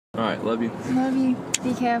Alright, love you. Love you.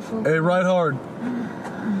 Be careful. Hey, ride hard.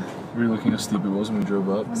 Were you looking how steep it was when we drove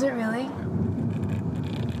up? Was it really?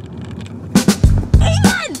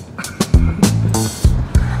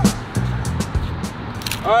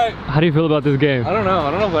 Alright. How do you feel about this game? I don't know.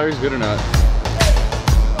 I don't know if Larry's good or not.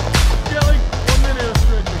 Yeah, like 1 minute of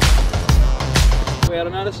stretching. Wait,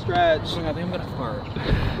 I'm out of stretch. Oh, I think I'm gonna fart.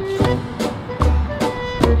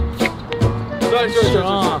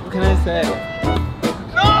 Stop. What can I say?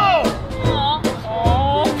 No!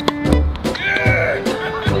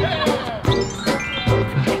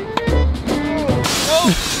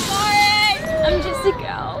 Sorry! I'm just a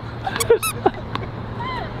girl.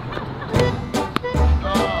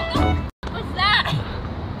 What's that?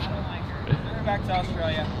 I don't like her. Send her back to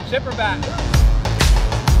Australia. Ship her back.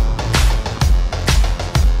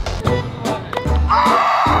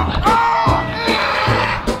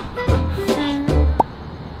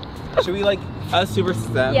 Should we like a super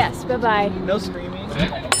step? Yes, bye-bye. No screaming.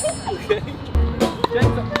 Okay.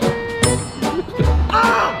 Gentle.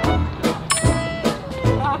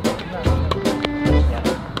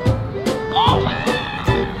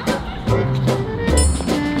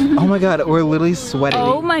 Oh my god, we're literally sweating.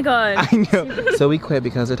 Oh my god. I know. So we quit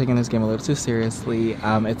because they're taking this game a little too seriously.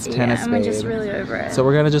 It's tennis, I'm babe. just really over it. So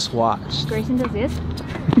we're gonna just watch. Grayson does this.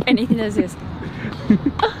 Anything does this.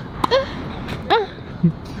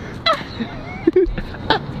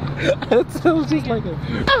 That sounds just like a...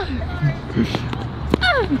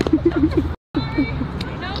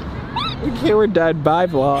 Okay, we're done. Bye,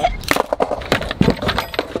 vlog.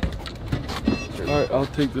 Alright, I'll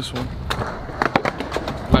take this one.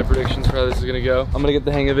 My predictions for how this is gonna go. I'm gonna get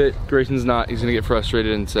the hang of it. Grayson's not. He's gonna get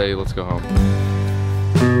frustrated and say, let's go home.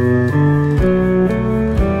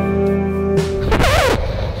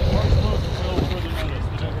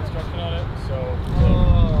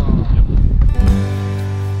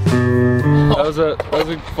 That was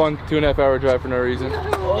a fun 2.5 hour drive for no reason.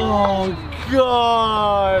 Oh,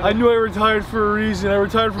 God. I knew I retired for a reason. I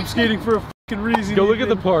retired from skating for a fucking reason. Go look at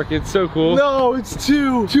the park. It's so cool. No, it's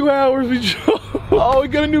 2 hours we drove. Oh, we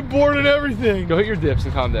got a new board and everything. Go hit your dips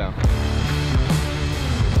and calm down.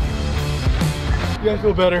 Yeah, I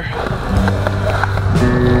feel better.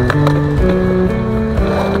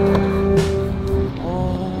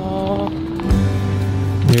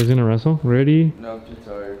 You guys gonna wrestle? Ready? No, I'm too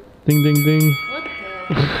tired. Ding, ding, ding. What the?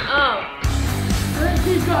 Oh.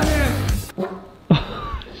 Ethan!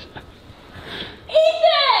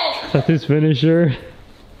 That's his finisher.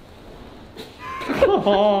 Come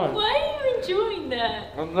on. Why are you enjoying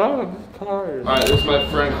that? I'm not. I'm just tired. Alright, this is my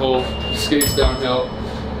friend Cole. He skates downhill.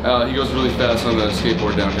 He goes really fast on the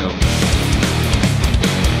skateboard downhill.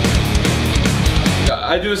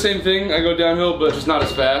 I do the same thing. I go downhill, but just not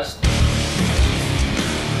as fast.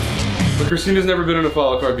 But Christina's never been in a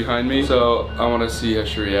follow card behind me, so I want to see how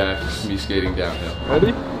she reacts to me skating downhill.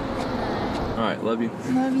 Ready? Alright, love you.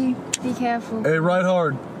 Love you. Be careful. Hey, ride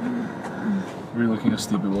hard. Were you looking how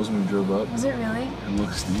steep it was when we drove up? Was it really? It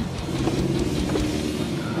looks steep.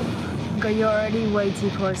 God, you're already way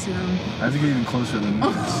too close to him. I have to get even closer than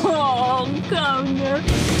this. Oh, come here.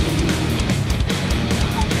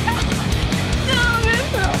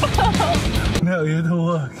 No, you have to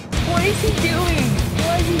look. What is he doing?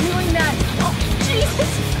 Why is he doing that? Oh,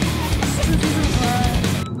 Jesus. This isn't right.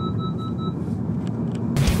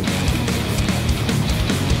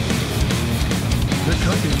 They're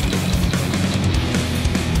cooking.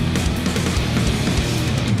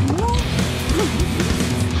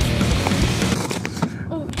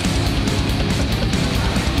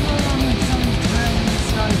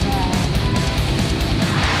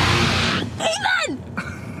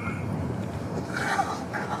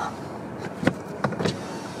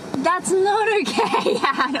 That's not okay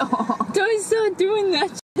at all. Don't start doing that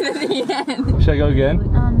shit at the end. Should I go again?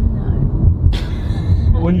 No.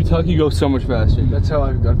 When you tuck, you go so much faster. That's how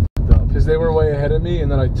I got f***ed up. Because they were way ahead of me,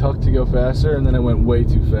 and then I tucked to go faster, and then I went way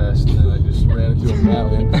too fast, and then I just ran into a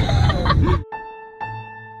mountain.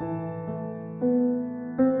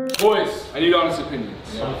 Boys, I need honest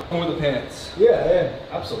opinions. Yeah. Come with the pants. Yeah,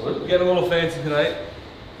 absolutely. We're getting a little fancy tonight.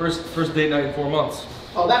 First date night in 4 months.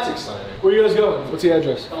 Oh, that's exciting. Where are you guys going? What's the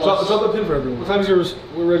address? Drop the pin for everyone. What time is your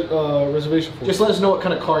reservation for? Just let us know what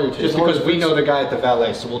kind of car you're taking. Just because we know the guy at the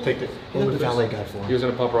valet, so we'll take the valet guy for him. You guys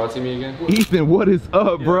gonna paparazzi me again? Ethan, what is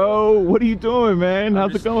up, bro? What are you doing, man?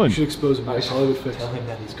 How's it going? You should expose him. Nice Hollywood fix. Tell him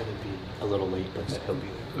that he's gonna be a little late, but he'll be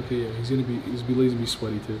there. Okay, yeah, he's gonna be lazy, be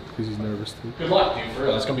sweaty too, because he's nervous too. Good luck, dude. For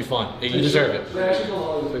real, it's gonna be fun. You deserve it.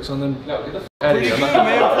 Fix on them. No, get the f out of here.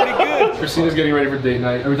 Man, pretty good. Christina's getting ready for date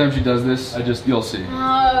night. Every time she does this, you'll see.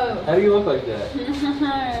 No. How do you look like that?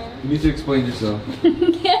 You need to explain yourself.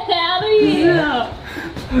 Get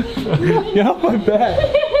Get off my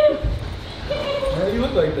back. How do you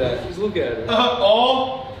look like that? Just look at her.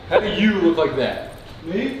 Oh, How do you look like that?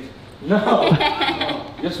 me? No.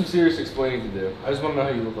 You have some serious explaining to do. I just want to know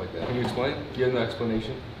how you look like that. Can you explain? Do you have no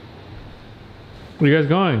explanation? Where you guys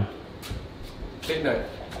going? Date night.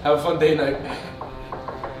 Have a fun date night.